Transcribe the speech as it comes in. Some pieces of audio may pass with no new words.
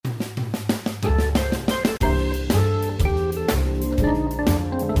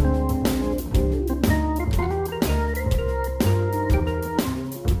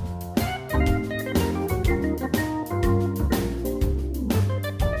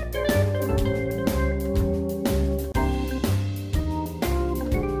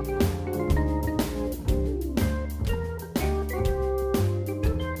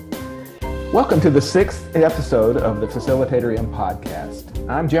Welcome to the 6th episode of the Facilitator In podcast.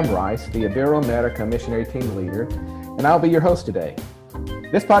 I'm Jim Rice, the Ibero-America Missionary Team Leader, and I'll be your host today.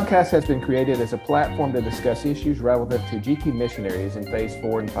 This podcast has been created as a platform to discuss issues relevant to GT missionaries in Phase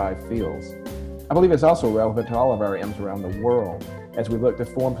 4 and 5 fields. I believe it's also relevant to all of our M's around the world as we look to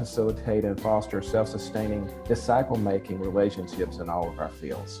form, facilitate, and foster self-sustaining, disciple-making relationships in all of our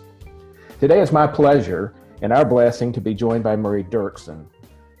fields. Today it's my pleasure and our blessing to be joined by Murray Derksen.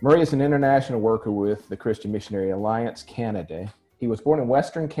 Murray is an international worker with the Christian Missionary Alliance Canada. He was born in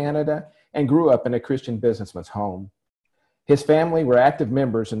Western Canada and grew up in a Christian businessman's home. His family were active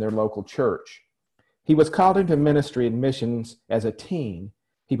members in their local church. He was called into ministry and missions as a teen.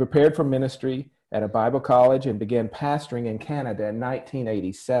 He prepared for ministry at a Bible college and began pastoring in Canada in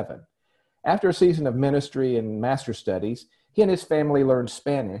 1987. After a season of ministry and master's studies, he and his family learned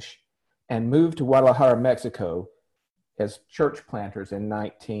Spanish and moved to Guadalajara, Mexico, as church planters in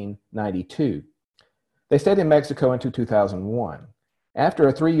 1992. They stayed in Mexico until 2001. After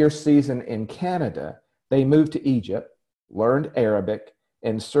a 3-year season in Canada, they moved to Egypt, learned Arabic,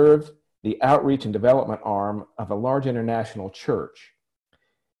 and served the outreach and development arm of a large international church.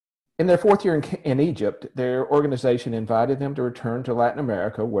 In their 4th year in Egypt, their organization invited them to return to Latin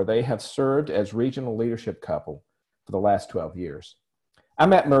America, where they have served as regional leadership couple for the last 12 years. I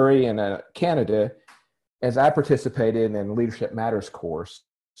met Murray in Canada as I participated in Leadership Matters course,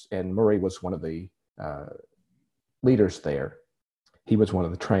 and Murray was one of the leaders there. He was one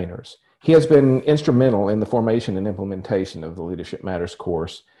of the trainers. He has been instrumental in the formation and implementation of the Leadership Matters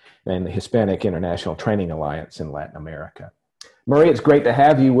course and the Hispanic International Training Alliance in Latin America. Murray, it's great to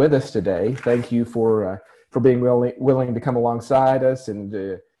have you with us today. Thank you for being willing to come alongside us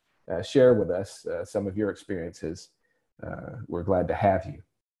and share with us some of your experiences. We're glad to have you.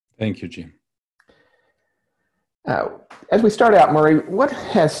 Thank you, Jim. As we start out, Murray, what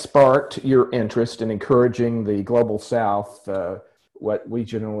has sparked your interest in encouraging the Global South, what we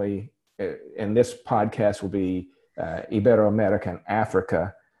generally, in this podcast will be Ibero-America and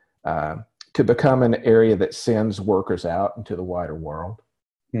Africa, to become an area that sends workers out into the wider world?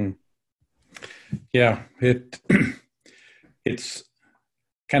 Yeah, it's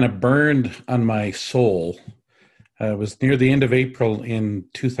kind of burned on my soul. It was near the end of April in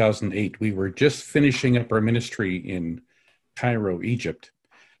 2008. We were just finishing up our ministry in Cairo, Egypt.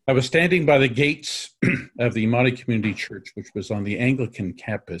 I was standing by the gates of the Mahdi Community Church, which was on the Anglican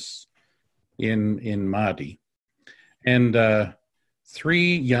campus in Mahdi. And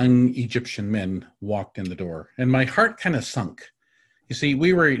 3 young Egyptian men walked in the door, and my heart kind of sunk. You see,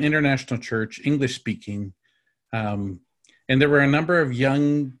 we were an international church, English speaking, and there were a number of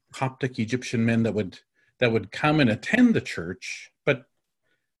young Coptic Egyptian men that would come and attend the church, but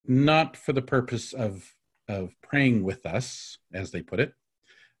not for the purpose of praying with us, as they put it.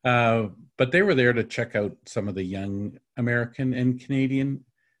 But they were there to check out some of the young American and Canadian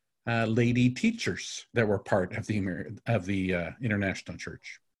lady teachers that were part of the international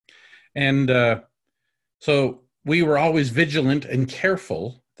church. And so we were always vigilant and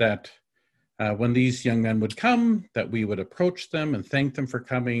careful that when these young men would come, that we would approach them and thank them for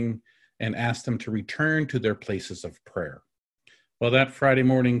coming and ask them to return to their places of prayer. Well, that Friday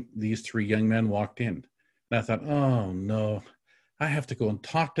morning, these 3 young men walked in. And I thought, oh no, I have to go and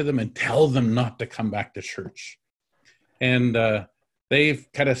talk to them and tell them not to come back to church. And they've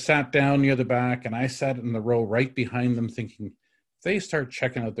kind of sat down near the back, and I sat in the row right behind them thinking, if they start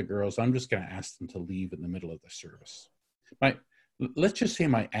checking out the girls, I'm just going to ask them to leave in the middle of the service. Let's just say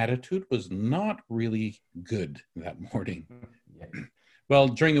my attitude was not really good that morning. Well,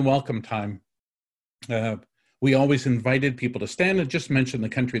 during the welcome time, we always invited people to stand and just mention the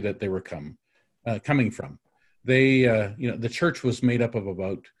country that they were coming from. The church was made up of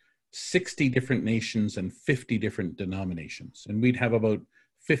about 60 different nations and 50 different denominations, and we'd have about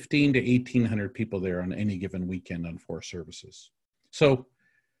 15 to 1,800 people there on any given weekend on 4 services. So,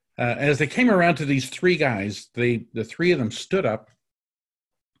 as they came around to these 3 guys, the 3 of them stood up,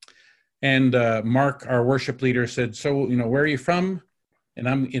 and Mark, our worship leader, said, "So, where are you from?"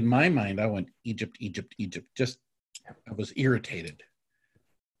 And in my mind, I went, Egypt, Egypt, Egypt. I was irritated.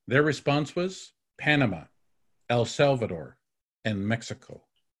 Their response was Panama, El Salvador, and Mexico.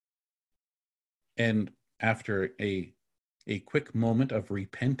 And after a quick moment of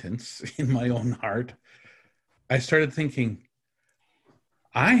repentance in my own heart, I started thinking,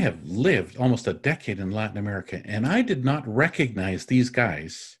 I have lived almost a decade in Latin America, and I did not recognize these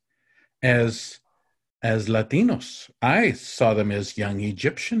guys as Latinos. I saw them as young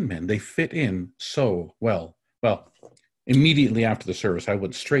Egyptian men. They fit in so well. Well, immediately after the service, I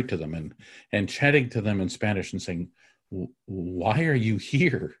went straight to them and chatting to them in Spanish and saying, "Why are you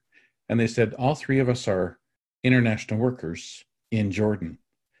here?" And they said, all three of us are international workers in Jordan.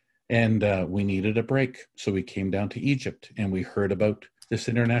 And we needed a break. So we came down to Egypt and we heard about this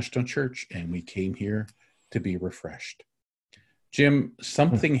international church and we came here to be refreshed. Jim,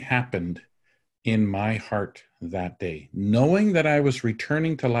 something happened in my heart that day, knowing that I was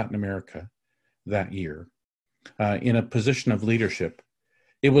returning to Latin America that year in a position of leadership.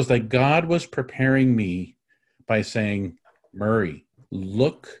 It was like God was preparing me by saying, Murray,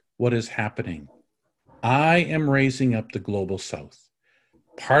 look what is happening. I am raising up the global South.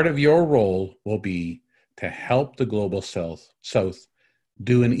 Part of your role will be to help the global South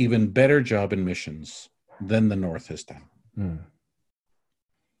do an even better job in missions than the North has done. Hmm.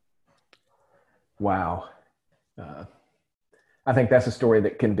 Wow. I think that's a story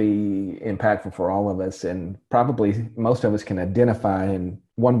that can be impactful for all of us, and probably most of us can identify in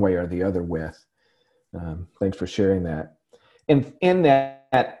one way or the other with. Thanks for sharing that. And in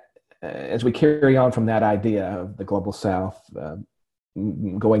that, as we carry on from that idea of the global South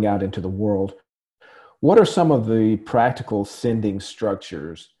going out into the world, what are some of the practical sending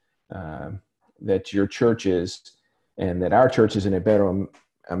structures that your churches and that our churches in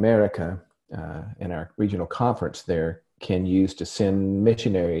Ibero-America in our regional conference there can use to send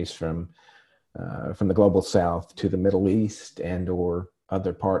missionaries from the global South to the Middle East and or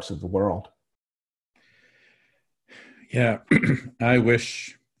other parts of the world? Yeah, I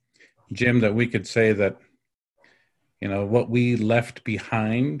wish, Jim, that we could say that, what we left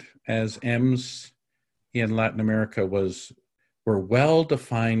behind as M's in Latin America were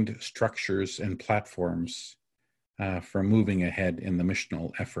well-defined structures and platforms for moving ahead in the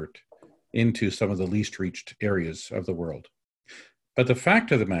missional effort into some of the least reached areas of the world. But the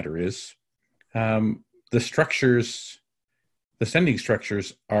fact of the matter is, the sending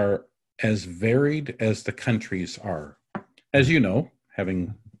structures are as varied as the countries are. As you know,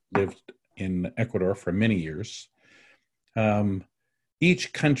 having lived in Ecuador for many years,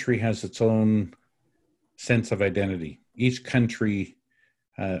 each country has its own sense of identity. Each country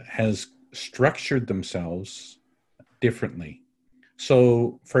has structured themselves differently.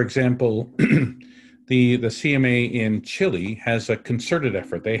 So, for example, the CMA in Chile has a concerted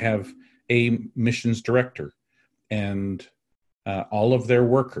effort. They have a missions director, and all of their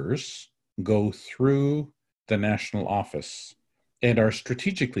workers go through the national office and are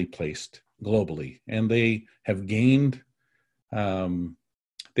strategically placed globally. And they have gained a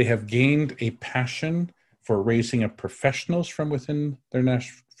passion for raising up professionals from within their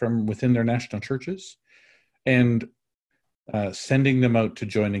national churches and sending them out to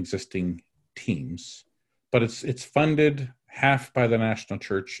join existing teams. But it's funded half by the national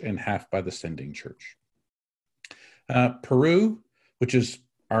church and half by the sending church. Peru, which is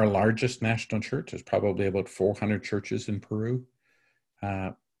our largest national church, is probably about 400 churches in Peru.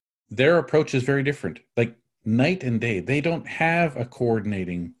 Their approach is very different, like night and day. They don't have a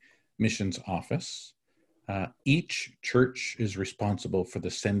coordinating missions office. Each church is responsible for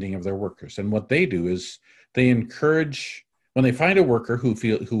the sending of their workers. And what they do is they encourage, when they find a worker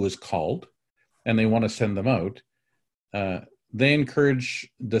who is called and they want to send them out, they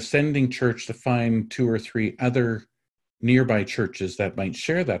encourage the sending church to find 2 or 3 other nearby churches that might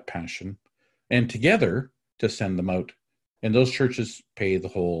share that passion and together to send them out. And those churches pay the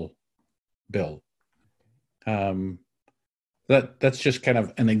whole bill. That's just kind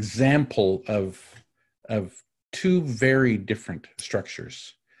of an example of 2 very different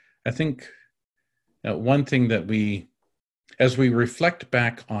structures. I think one thing that as we reflect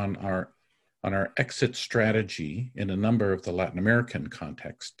back on our exit strategy in a number of the Latin American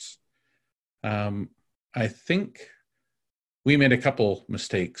contexts, I think we made a couple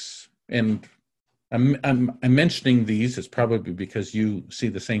mistakes. And I'm mentioning these is probably because you see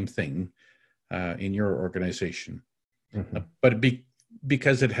the same thing in your organization, but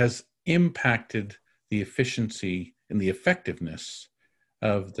because it has impacted the efficiency and the effectiveness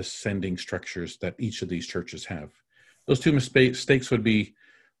of the sending structures that each of these churches have. Those 2 mistakes would be,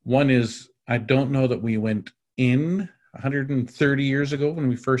 one is, I don't know that we went in 130 years ago when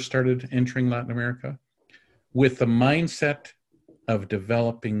we first started entering Latin America with the mindset of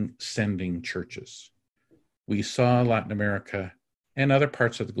developing sending churches. We saw Latin America and other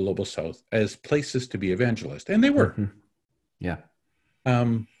parts of the global South as places to be evangelized, and they were. Mm-hmm. Yeah.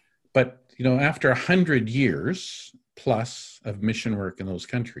 But after 100 years plus of mission work in those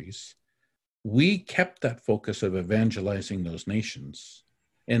countries, we kept that focus of evangelizing those nations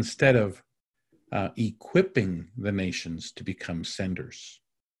instead of equipping the nations to become senders.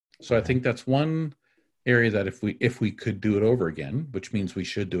 So I think that's one area that if we could do it over again, which means we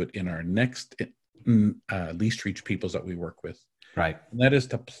should do it in our next least reached peoples that we work with, Right. And that is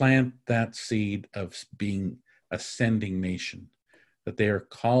to plant that seed of being a sending nation, that they are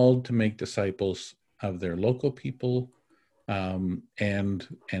called to make disciples of their local people, and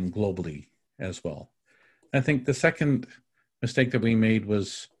globally as well. I think the second mistake that we made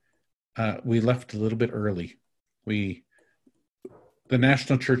was we left a little bit early. The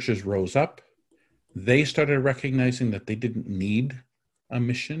national churches rose up. They started recognizing that they didn't need a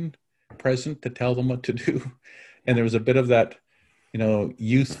mission present to tell them what to do. And there was a bit of that,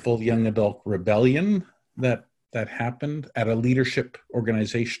 youthful young adult rebellion that happened at a leadership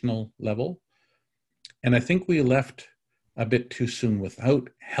organizational level. And I think we left a bit too soon without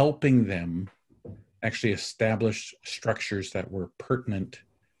helping them actually establish structures that were pertinent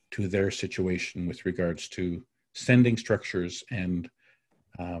to their situation with regards to sending structures and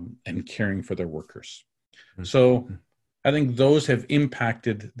caring for their workers. Mm-hmm. So I think those have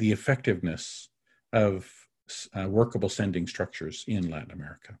impacted the effectiveness of workable sending structures in Latin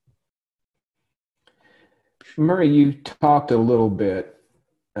America. Murray, you talked a little bit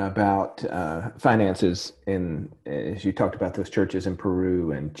about finances as you talked about those churches in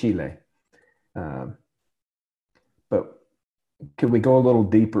Peru and Chile. But could we go a little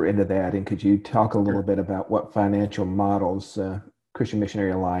deeper into that? And could you talk a little bit about what financial models Christian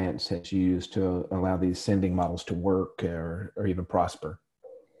Missionary Alliance has used to allow these sending models to work or even prosper?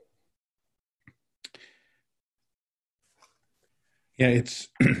 Yeah, it's,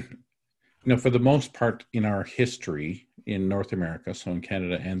 for the most part in our history in North America, so in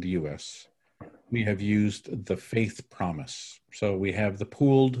Canada and the US, we have used the faith promise. So we have the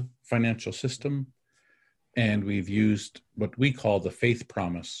pooled financial system, and we've used what we call the faith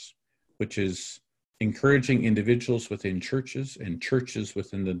promise, which is encouraging individuals within churches and churches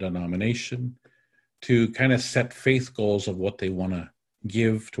within the denomination to kind of set faith goals of what they want to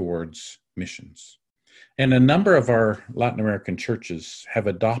give towards missions. And a number of our Latin American churches have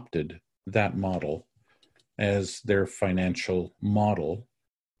adopted that model as their financial model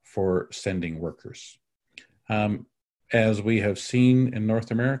for sending workers. As we have seen in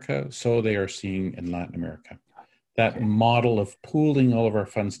North America, so they are seeing in Latin America. That model of pooling all of our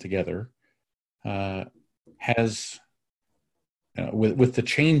funds together has, with the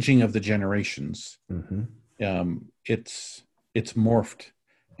changing of the generations, it's morphed,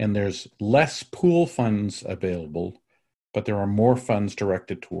 and there's less pool funds available, but there are more funds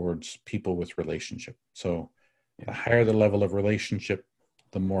directed towards people with relationship. So the higher the level of relationship,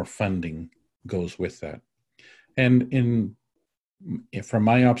 the more funding goes with that. And from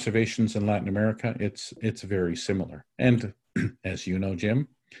my observations in Latin America, it's very similar. And as you know, Jim,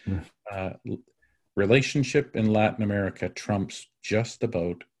 relationship in Latin America trumps just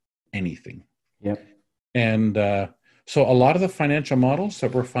about anything. Yep. And so a lot of the financial models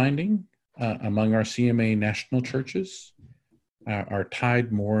that we're finding among our CMA national churches are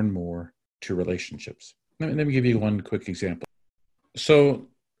tied more and more to relationships. Let me give you one quick example. So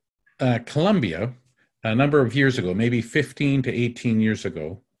Colombia, a number of years ago, maybe 15 to 18 years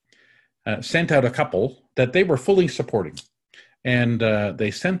ago, sent out a couple that they were fully supporting. And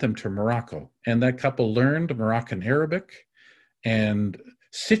they sent them to Morocco. And that couple learned Moroccan Arabic and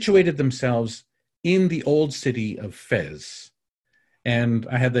situated themselves in the old city of Fez. And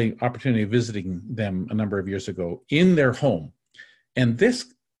I had the opportunity of visiting them a number of years ago in their home. And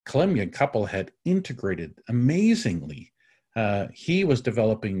this Colombian couple had integrated amazingly. He was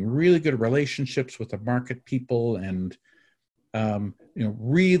developing really good relationships with the market people and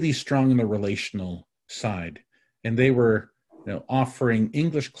really strong in the relational side. And they were offering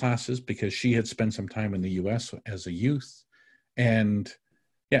English classes because she had spent some time in the U.S. as a youth. And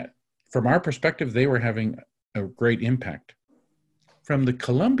from our perspective, they were having a great impact. From the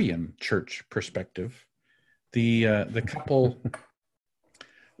Colombian church perspective, the couple,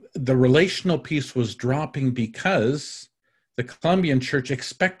 the relational piece was dropping because the Colombian church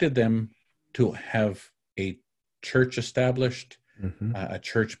expected them to have a church established, a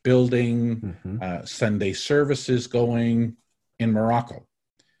church building, Sunday services going in Morocco.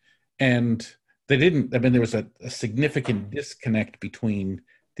 And they didn't, there was a significant disconnect between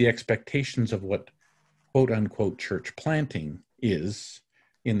the expectations of what quote unquote church planting is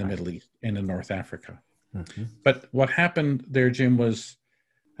in the Middle East and in North Africa. But what happened there, Jim, was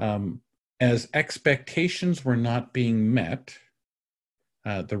as expectations were not being met,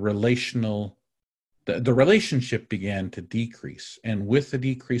 the relationship began to decrease. And with the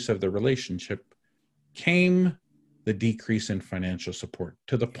decrease of the relationship came the decrease in financial support,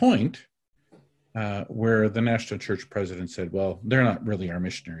 to the point where the National Church president said, well, they're not really our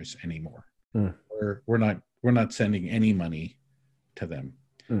missionaries anymore. We're not sending any money to them.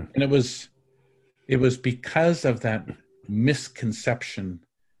 And it was because of that misconception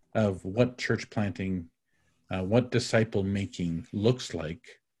of what church planting, what disciple making looks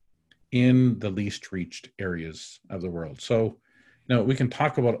like in the least reached areas of the world. So, we can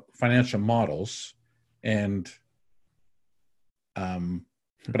talk about financial models, and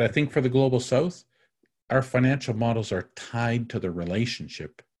but I think for the Global South, our financial models are tied to the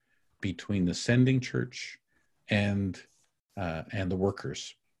relationship between the sending church and the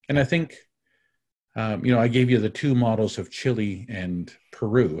workers. And I think, I gave you the two models of Chile and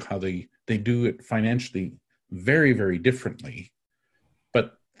Peru, how they do it financially very, very differently.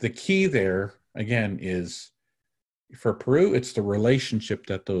 But the key there, again, is for Peru, it's the relationship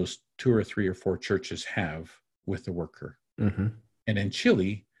that those 2 or 3 or 4 churches have with the worker. Mm-hmm. And in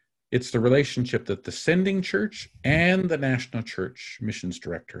Chile, it's the relationship that the sending church and the national church missions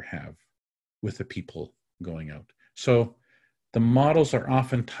director have with the people going out. So the models are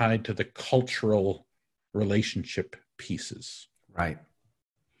often tied to the cultural relationship pieces. Right.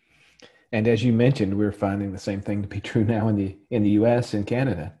 And as you mentioned, we're finding the same thing to be true now in the U.S. and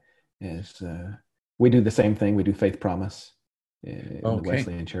Canada. Is we do the same thing. We do Faith Promise in the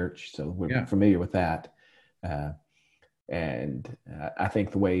Wesleyan Church, so we're familiar with that. And I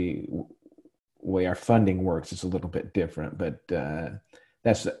think the way our funding works is a little bit different, but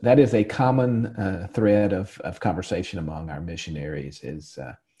that is a common thread of conversation among our missionaries is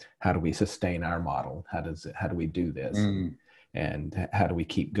how do we sustain our model? How do we do this? And how do we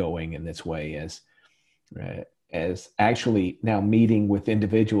keep going in this way as actually now meeting with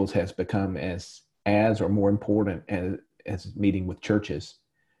individuals has become as or more important as meeting with churches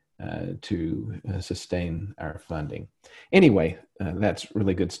to sustain our funding. Anyway, that's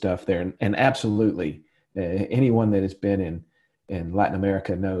really good stuff there. And absolutely, anyone that has been in Latin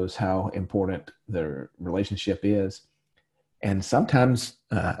America knows how important the relationship is, and sometimes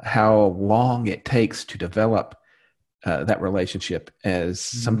how long it takes to develop that relationship, as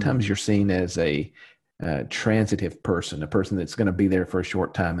sometimes you're seen as a transitive person, a person that's going to be there for a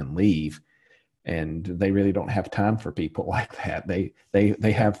short time and leave. And they really don't have time for people like that. They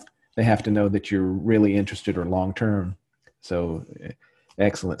have to know that you're really interested or long-term. So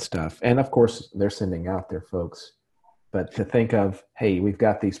excellent stuff. And of course they're sending out their folks, but to think of, hey, we've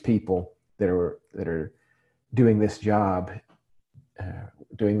got these people that are doing this job,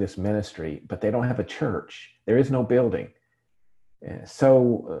 doing this ministry, but they don't have a church. There is no building.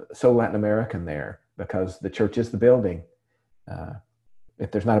 So Latin American there, because the church is the building. If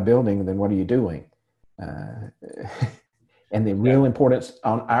there's not a building, then what are you doing? And the real importance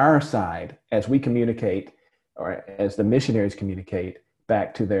on our side, as we communicate, or as the missionaries communicate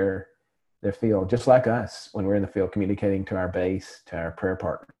back to their field, just like us when we're in the field, communicating to our base, to our prayer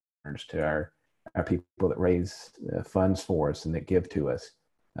partners, to our people that raise funds for us and that give to us.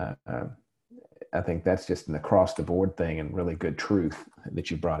 I think that's just an across the board thing and really good truth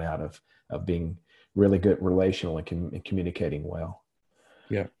that you brought out of being really good relational and communicating well.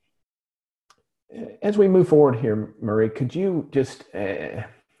 Yeah. As we move forward here, Murray, could you just,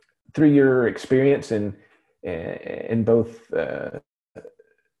 through your experience in both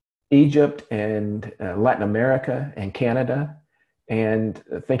Egypt and Latin America and Canada, and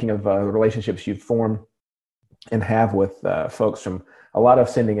thinking of relationships you've formed and have with folks from a lot of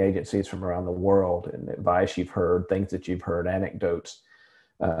sending agencies from around the world, and advice you've heard, things that you've heard, anecdotes,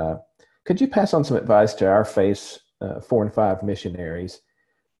 could you pass on some advice to our Phase 4 and 5 missionaries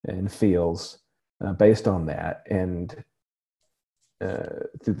and fields based on that, and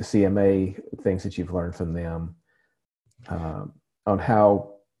through the CMA, things that you've learned from them on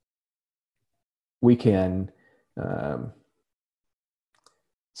how we can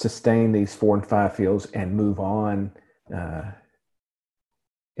sustain these 4 and 5 fields and move on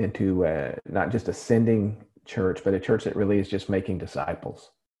into not just a sending church, but a church that really is just making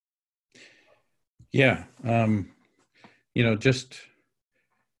disciples? Yeah.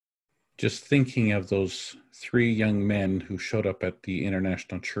 Just thinking of those 3 young men who showed up at the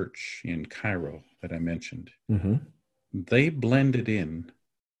International Church in Cairo that I mentioned. Mm-hmm. They blended in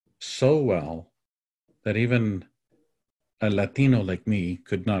so well that even a Latino like me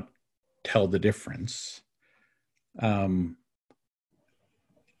could not tell the difference.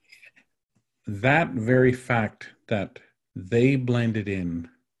 That very fact that they blended in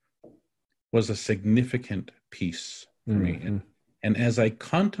was a significant piece for me. And as I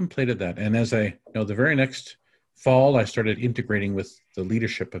contemplated that, and as the very next fall, I started integrating with the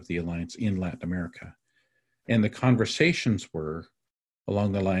leadership of the Alliance in Latin America. And the conversations were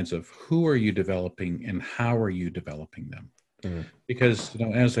along the lines of, who are you developing and how are you developing them? Because,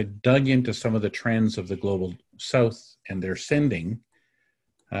 as I dug into some of the trends of the Global South and their sending,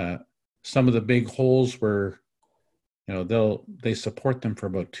 some of the big holes were they support them for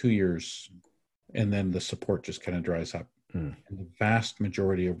about 2 years, and then the support just kind of dries up. And the vast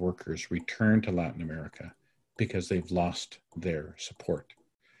majority of workers return to Latin America because they've lost their support.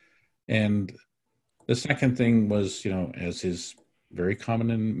 And the second thing was, as is very common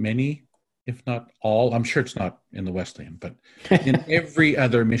in many, if not all, I'm sure it's not in the Wesleyan, but in every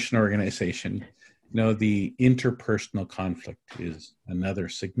other mission organization, the interpersonal conflict is another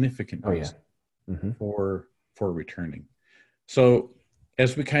significant reason for returning. So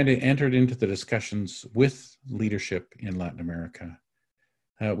as we kind of entered into the discussions with leadership in Latin America,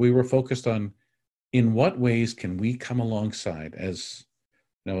 we were focused on in what ways can we come alongside as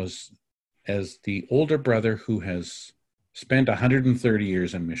the older brother who has spent 130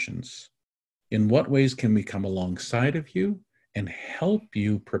 years in missions. In what ways can we come alongside of you and help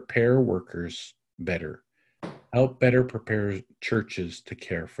you prepare workers better, help better prepare churches to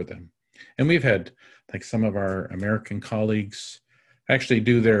care for them? And we've had like some of our American colleagues actually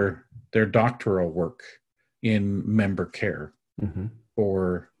do their doctoral work in member care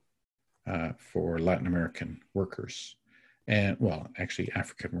for Latin American workers, and actually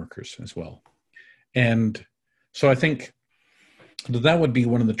African workers as well. And so I think that would be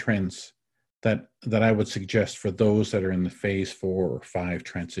one of the trends that I would suggest for those that are in the phase 4 or 5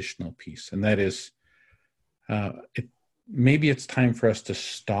 transitional piece. And that is, maybe it's time for us to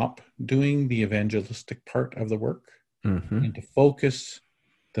stop doing the evangelistic part of the work and to focus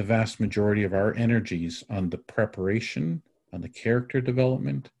the vast majority of our energies on the preparation, on the character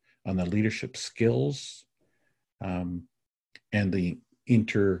development, on the leadership skills, and the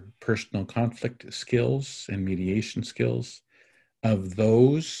interpersonal conflict skills and mediation skills of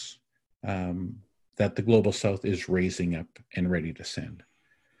those that the Global South is raising up and ready to send.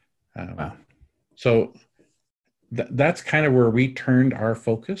 Wow. So that's kind of where we turned our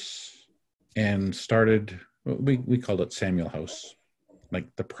focus and started, we called it Samuel House, like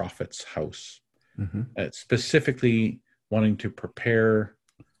the prophet's house, specifically wanting to prepare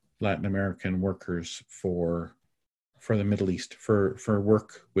Latin American workers for the Middle East, for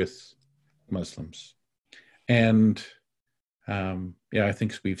work with Muslims. And I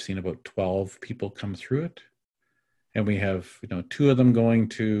think we've seen about 12 people come through it. And we have, 2 of them going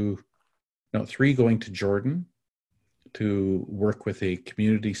to, 3 going to Jordan to work with a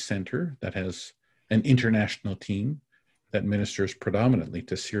community center that has an international team that ministers predominantly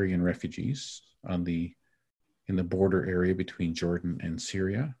to Syrian refugees in the border area between Jordan and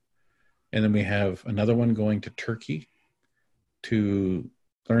Syria. And then we have another one going to Turkey to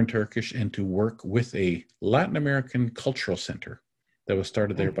learn Turkish and to work with a Latin American cultural center that was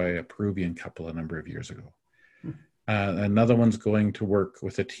started there by a Peruvian couple a number of years ago. Another one's going to work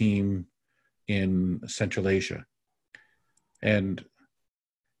with a team in Central Asia. And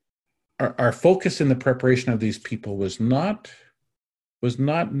our focus in the preparation of these people was not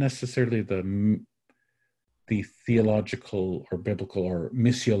necessarily the theological or biblical or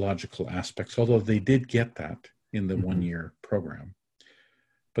missiological aspects, although they did get that in the 1-year program.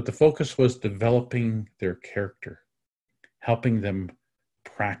 But the focus was developing their character, helping them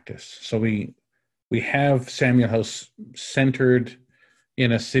practice. So we have Samuel House centered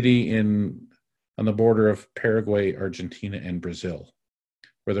in a city on the border of Paraguay, Argentina, and Brazil,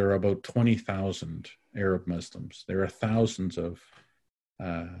 where there are about 20,000 Arab Muslims. There are thousands of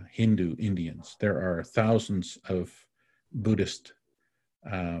Hindu Indians. There are thousands of Buddhist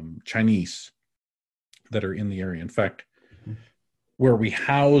Chinese that are in the area. In fact, where we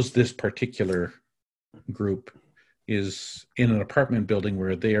house this particular group is in an apartment building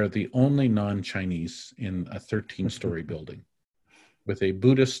where they are the only non-Chinese in a 13-story building with a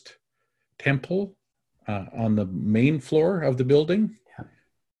Buddhist temple on the main floor of the building. Yeah.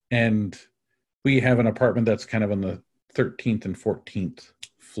 And we have an apartment that's kind of on the 13th and 14th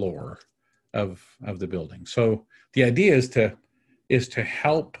floor of the building. So the idea is to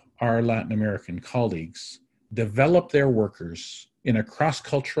help our Latin American colleagues develop their workers in a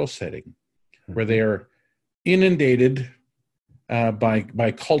cross-cultural setting where they are inundated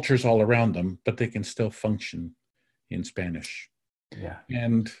by cultures all around them, but they can still function in Spanish. Yeah.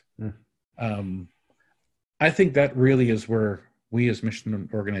 And I think that really is where we as mission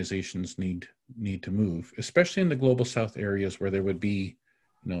organizations need to move, especially in the Global South areas where there would be,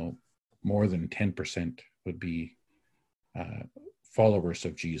 more than 10% would be followers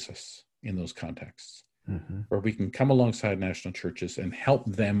of Jesus in those contexts, where we can come alongside national churches and help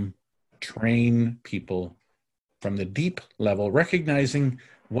them train people from the deep level, recognizing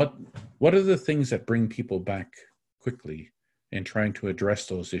what are the things that bring people back quickly and trying to address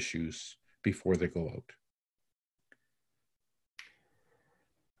those issues before they go out.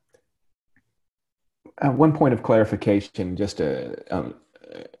 One point of clarification, just a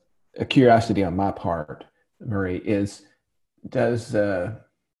curiosity on my part, Murray, is does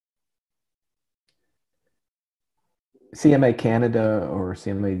CMA Canada or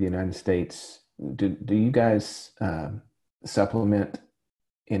CMA the United States, do you guys supplement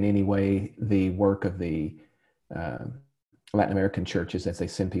in any way the work of the uh, Latin American churches as they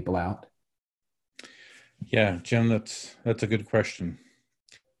send people out? Yeah, Jim, that's a good question.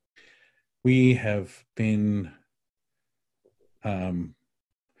 We have been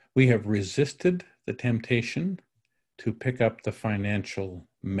we have resisted the temptation to pick up the financial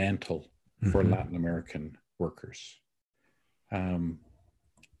mantle for Latin American workers.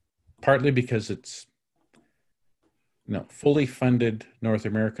 Partly because it's fully funded North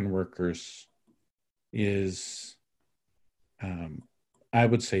American workers is, I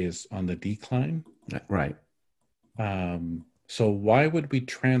would say, is on the decline. Right. So why would we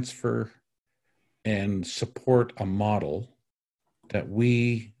transfer and support a model that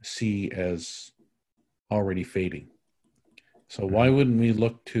we see as already fading? So why wouldn't we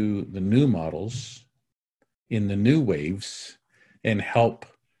look to the new models in the new waves and help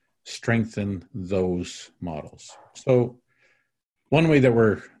strengthen those models? So one way that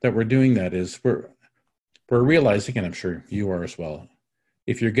we're doing that is we're realizing, and I'm sure you are as well,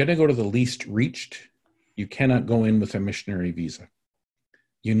 if you're going to go to the least reached, you cannot go in with a missionary visa.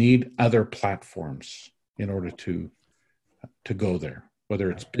 You need other platforms in order to go there, whether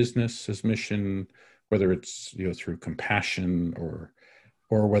it's business as mission, whether it's through compassion, or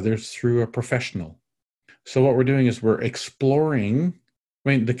whether it's through a professional. So what we're doing is we're exploring. I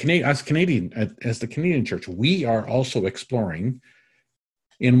mean, as the Canadian church, we are also exploring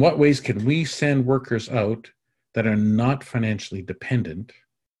in what ways can we send workers out that are not financially dependent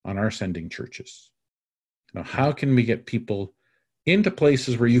on our sending churches. How can we get people into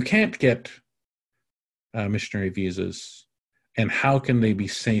places where you can't get missionary visas, and how can they be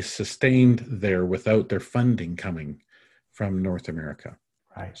sustained there without their funding coming from North America?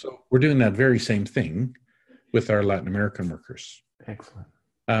 Right. So we're doing that very same thing with our Latin American workers.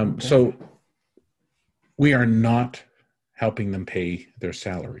 Excellent. So we are not helping them pay their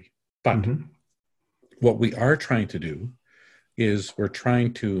salary, but what we are trying to do is we're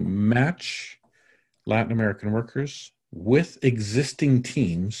trying to match Latin American workers with existing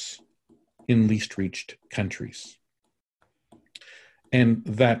teams in least reached countries. And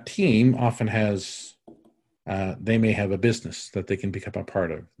that team often has, they may have a business that they can become a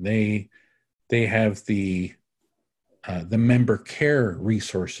part of. They have the member care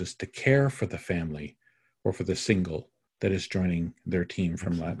resources to care for the family or for the single that is joining their team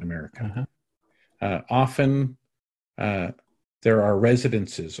from Latin America. Often there are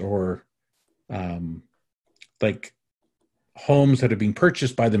residences or like homes that are being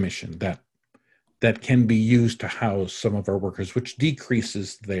purchased by the mission that can be used to house some of our workers, which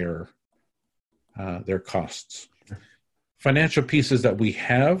decreases their costs. Financial pieces that we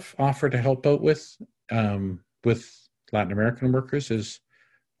have offered to help out with Latin American workers is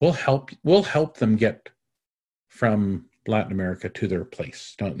we'll help them get from Latin America to their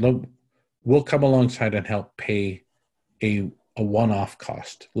place. We'll come alongside and help pay a one-off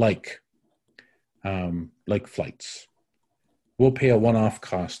cost, like flights. We'll pay a one-off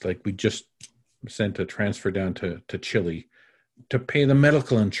cost, like we just sent a transfer down to Chile to pay the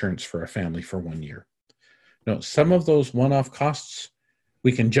medical insurance for a family for 1 year. Some of those one-off costs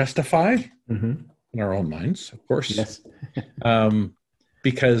we can justify in our own minds, of course, yes.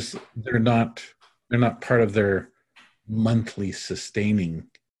 because they're not part of their monthly sustaining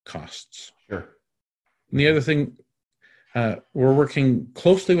costs. Sure. And the other thing, we're working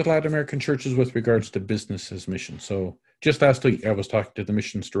closely with Latin American churches with regards to business as mission. So just last week, I was talking to the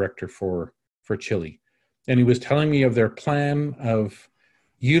missions director for Chile, and he was telling me of their plan of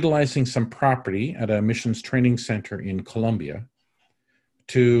utilizing some property at a missions training center in Colombia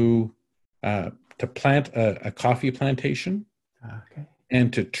to plant a coffee plantation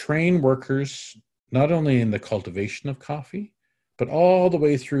and to train workers not only in the cultivation of coffee, but all the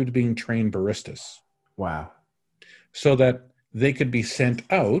way through to being trained baristas. Wow. So that they could be sent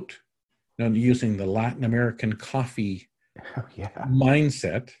out using the Latin American coffee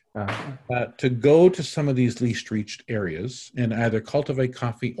mindset to go to some of these least reached areas and either cultivate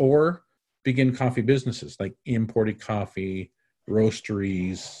coffee or begin coffee businesses like imported coffee,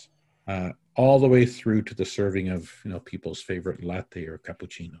 roasteries, all the way through to the serving of people's favorite latte or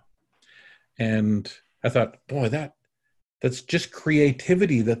cappuccino. And I thought, boy, that's just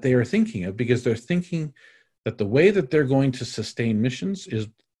creativity that they are thinking of, because they're thinking that the way that they're going to sustain missions is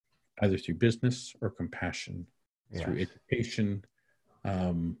either through business or compassion, through education.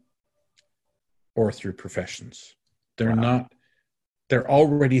 or through professions. They're Wow. not, they're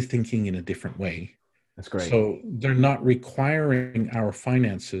already thinking in a different way. That's great. So they're not requiring our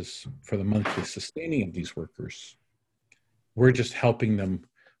finances for the monthly sustaining of these workers. We're just helping them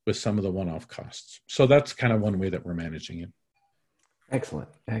with some of the one-off costs. So that's kind of one way that we're managing it. Excellent.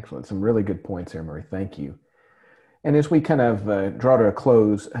 Excellent. Some really good points there, Murray. Thank you. And as we kind of draw to a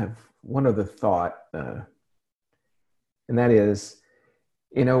close, I have one other thought, and that is,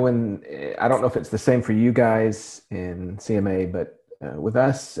 when I don't know if it's the same for you guys in CMA, but with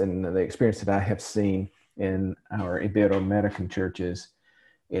us and the experience that I have seen in our Ibero-American churches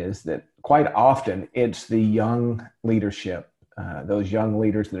is that quite often it's the young leadership, those young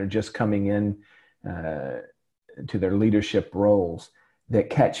leaders that are just coming in to their leadership roles that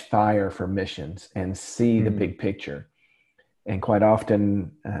catch fire for missions and see the big picture. And quite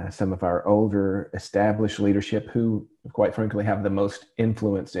often, some of our older established leadership who, quite frankly, have the most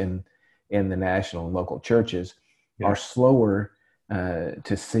influence in the national and local churches are slower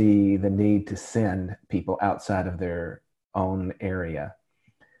to see the need to send people outside of their own area.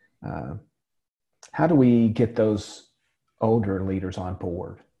 How do we get those older leaders on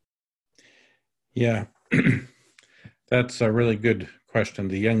board? Yeah, that's a really good question.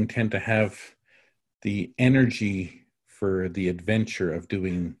 The young tend to have the energy for the adventure of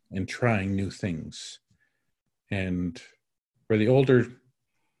doing and trying new things. And for the older,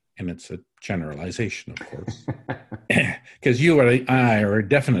 and it's a generalization, of course, because you and I are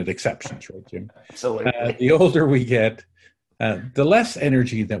definite exceptions, right, Jim? Absolutely. The older we get, the less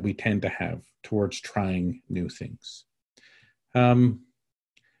energy that we tend to have towards trying new things. Let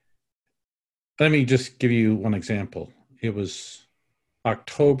me just give you one example. It was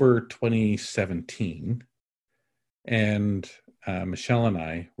October 2017, and Michelle and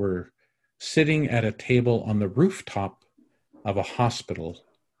I were sitting at a table on the rooftop of a hospital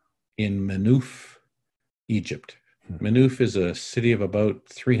in Manouf, Egypt. Manouf is a city of about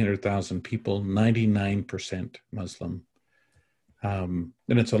 300,000 people, 99% Muslim. And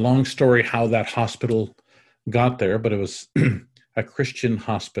it's a long story how that hospital got there, but it was a Christian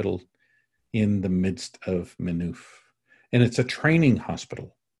hospital in the midst of Manouf. And it's a training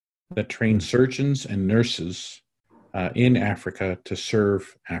hospital that trains surgeons and nurses in Africa to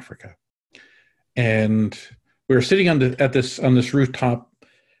serve Africa. And we were sitting on this rooftop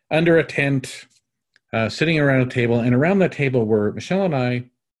under a tent, sitting around a table, and around that table were Michelle and I,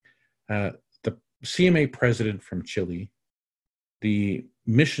 the CMA president from Chile, the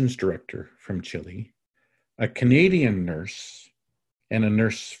missions director from Chile, a Canadian nurse, and a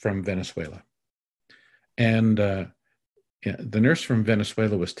nurse from Venezuela. And the nurse from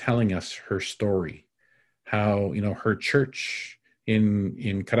Venezuela was telling us her story, how her church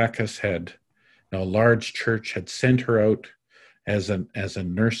in Caracas had, a large church had sent her out as a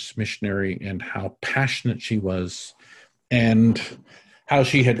nurse missionary, and how passionate she was, and how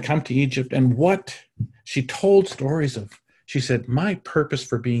she had come to Egypt, and what she told stories of. She said, my purpose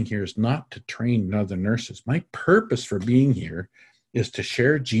for being here is not to train other nurses. My purpose for being here is to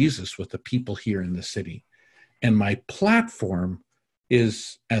share Jesus with the people here in the city. And my platform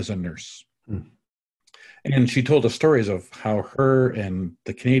is as a nurse. And she told us stories of how her and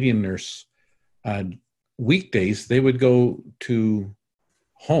the Canadian nurse, weekdays, they would go to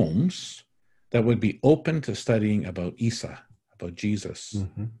homes that would be open to studying about Isa, about Jesus,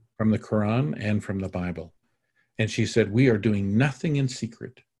 from the Quran and from the Bible. And she said, we are doing nothing in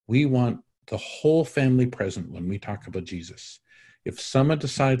secret. We want the whole family present when we talk about Jesus. If someone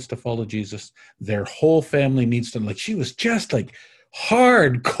decides to follow Jesus, their whole family needs to, she was just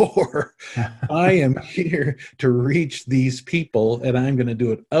hardcore. I am here to reach these people, and I'm going to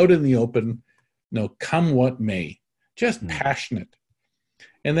do it out in the open, come what may. Just passionate.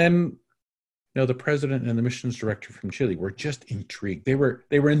 And then, the president and the missions director from Chile were just intrigued. They were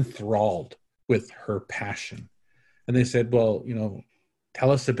enthralled with her passion. And they said, well,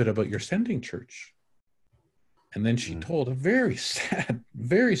 tell us a bit about your sending church. And then she told a very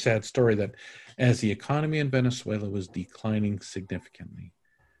sad story that as the economy in Venezuela was declining significantly,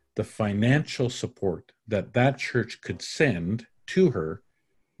 the financial support that church could send to her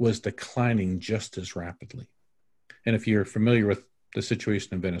was declining just as rapidly. And if you're familiar with the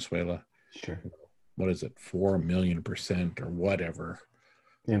situation in Venezuela, sure, what is it, 4 million% or whatever?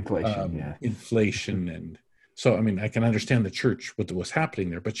 Inflation, Inflation. And so, I can understand the church, what was happening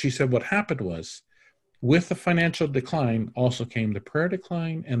there. But she said what happened was, with the financial decline also came the prayer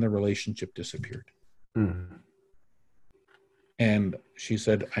decline, and the relationship disappeared. And she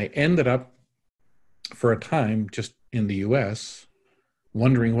said, I ended up for a time just in the US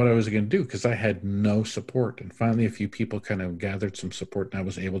wondering what I was going to do, because I had no support. And finally, a few people kind of gathered some support, and I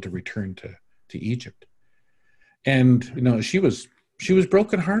was able to return to Egypt. And, she was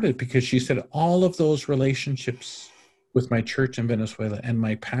brokenhearted because she said all of those relationships with my church in Venezuela and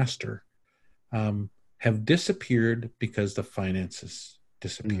my pastor have disappeared because the finances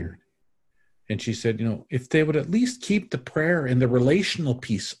disappeared. And she said, if they would at least keep the prayer and the relational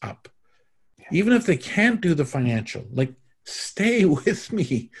piece up, even if they can't do the financial, like, stay with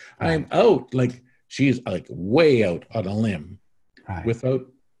me. Right. I'm out. Like, she's like way out on a limb, right, without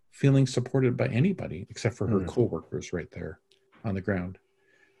feeling supported by anybody except for her coworkers right there on the ground.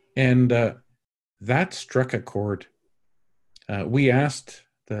 And that struck a chord. We asked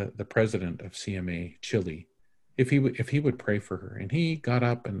the president of CMA Chile if he would pray for her, and he got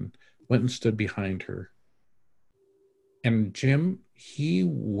up and went and stood behind her. And Jim, he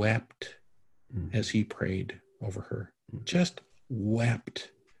wept as he prayed over her. Just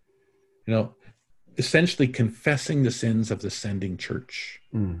wept. Essentially confessing the sins of the sending church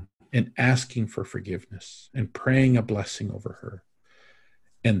and asking for forgiveness and praying a blessing over her.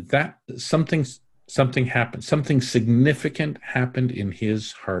 And that something happened. Something significant happened in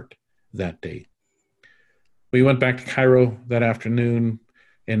his heart that day. We went back to Cairo that afternoon,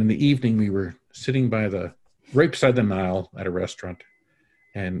 and in the evening we were sitting right beside the Nile at a restaurant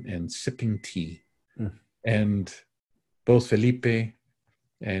and sipping tea. And both Felipe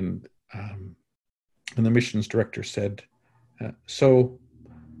and the missions director said, so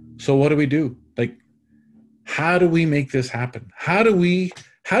what do we do? Like, how do we make this happen? How do we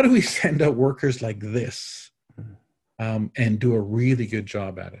send out workers like this and do a really good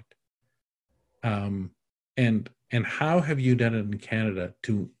job at it? And how have you done it in Canada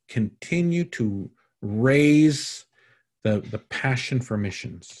to continue to raise the passion for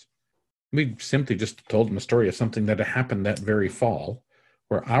missions? We simply just told them a story of something that had happened that very fall,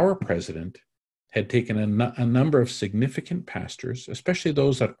 where our president had taken a number of significant pastors, especially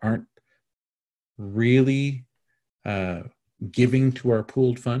those that aren't really giving to our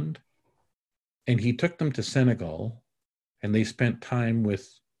pooled fund, and he took them to Senegal, and they spent time with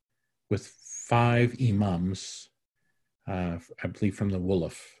 5 imams, I believe from the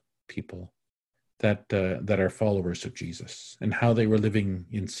Wolof people, that are followers of Jesus, and how they were living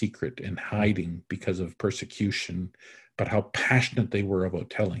in secret and hiding because of persecution, but how passionate they were about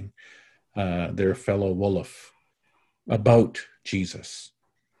telling their fellow Wolof about Jesus,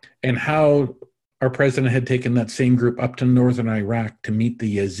 and how our president had taken that same group up to northern Iraq to meet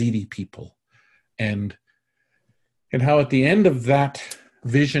the Yazidi people, and how at the end of that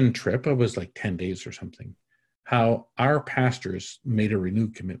vision trip, it was like 10 days or something, how our pastors made a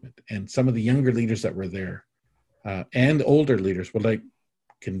renewed commitment, and some of the younger leaders that were there and older leaders were like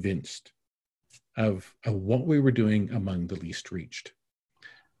convinced of what we were doing among the least reached.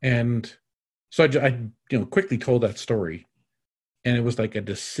 And so I quickly told that story, and it was like a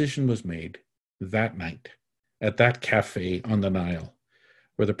decision was made that night at that cafe on the Nile,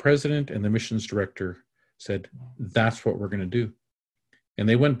 where the president and the missions director said, that's what we're going to do. And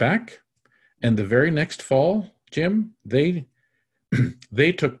they went back, and the very next fall, Jim, they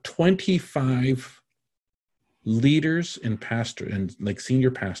took 25 leaders and pastors and like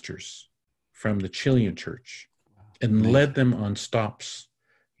senior pastors from the Chilean church and led them on stops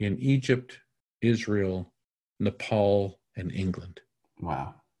in Egypt, Israel, Nepal, and England.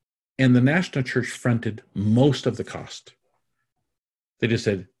 Wow. And the national church fronted most of the cost. They just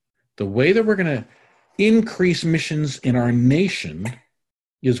said, the way that we're going to increase missions in our nation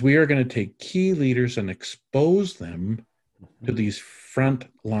is we are going to take key leaders and expose them to these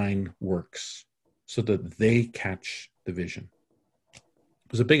frontline works so that they catch the vision.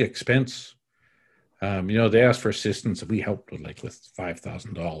 It was a big expense. They asked for assistance, and we helped with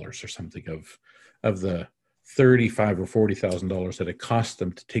 $5,000 or something of the $35,000 or $40,000 that it cost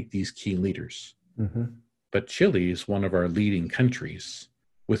them to take these key leaders. But Chile is one of our leading countries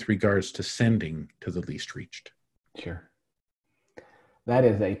with regards to sending to the least reached. Sure. That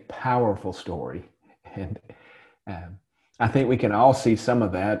is a powerful story. And I think we can all see some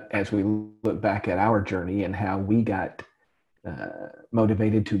of that as we look back at our journey and how we got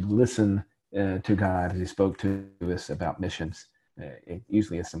motivated to listen to God as he spoke to us about missions. It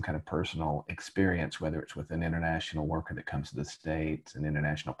usually is some kind of personal experience, whether it's with an international worker that comes to the States, an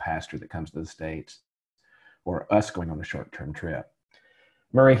international pastor that comes to the States, or us going on a short-term trip.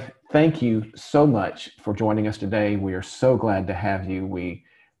 Murray, thank you so much for joining us today. We are so glad to have you. We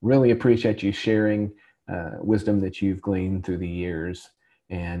really appreciate you sharing wisdom that you've gleaned through the years,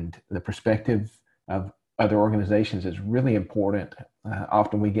 and the perspective of other organizations is really important.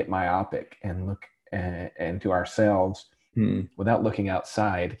 Often we get myopic and look into ourselves without looking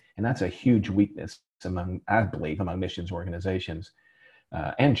outside, and that's a huge weakness among missions organizations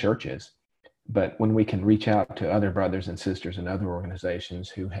and churches. but when we can reach out to other brothers and sisters in other organizations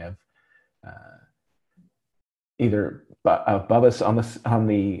who have either above us on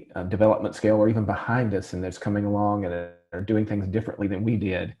the development scale or even behind us, and that's coming along and are doing things differently than we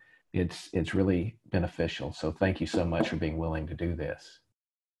did, it's really beneficial. So thank you so much for being willing to do this.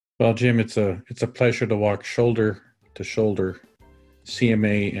 Well, Jim, it's a pleasure to walk shoulder to shoulder,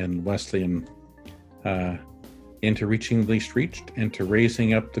 CMA and Wesleyan, into reaching the least reached and to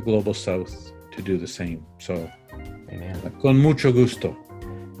raising up the Global South to do the same. So, amen. Con mucho gusto.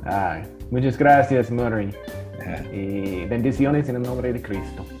 Muchas gracias, Murray. Y bendiciones en el nombre de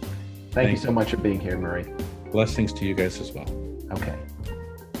Cristo. Thank you so much for being here, Murray. Blessings to you guys as well. Okay.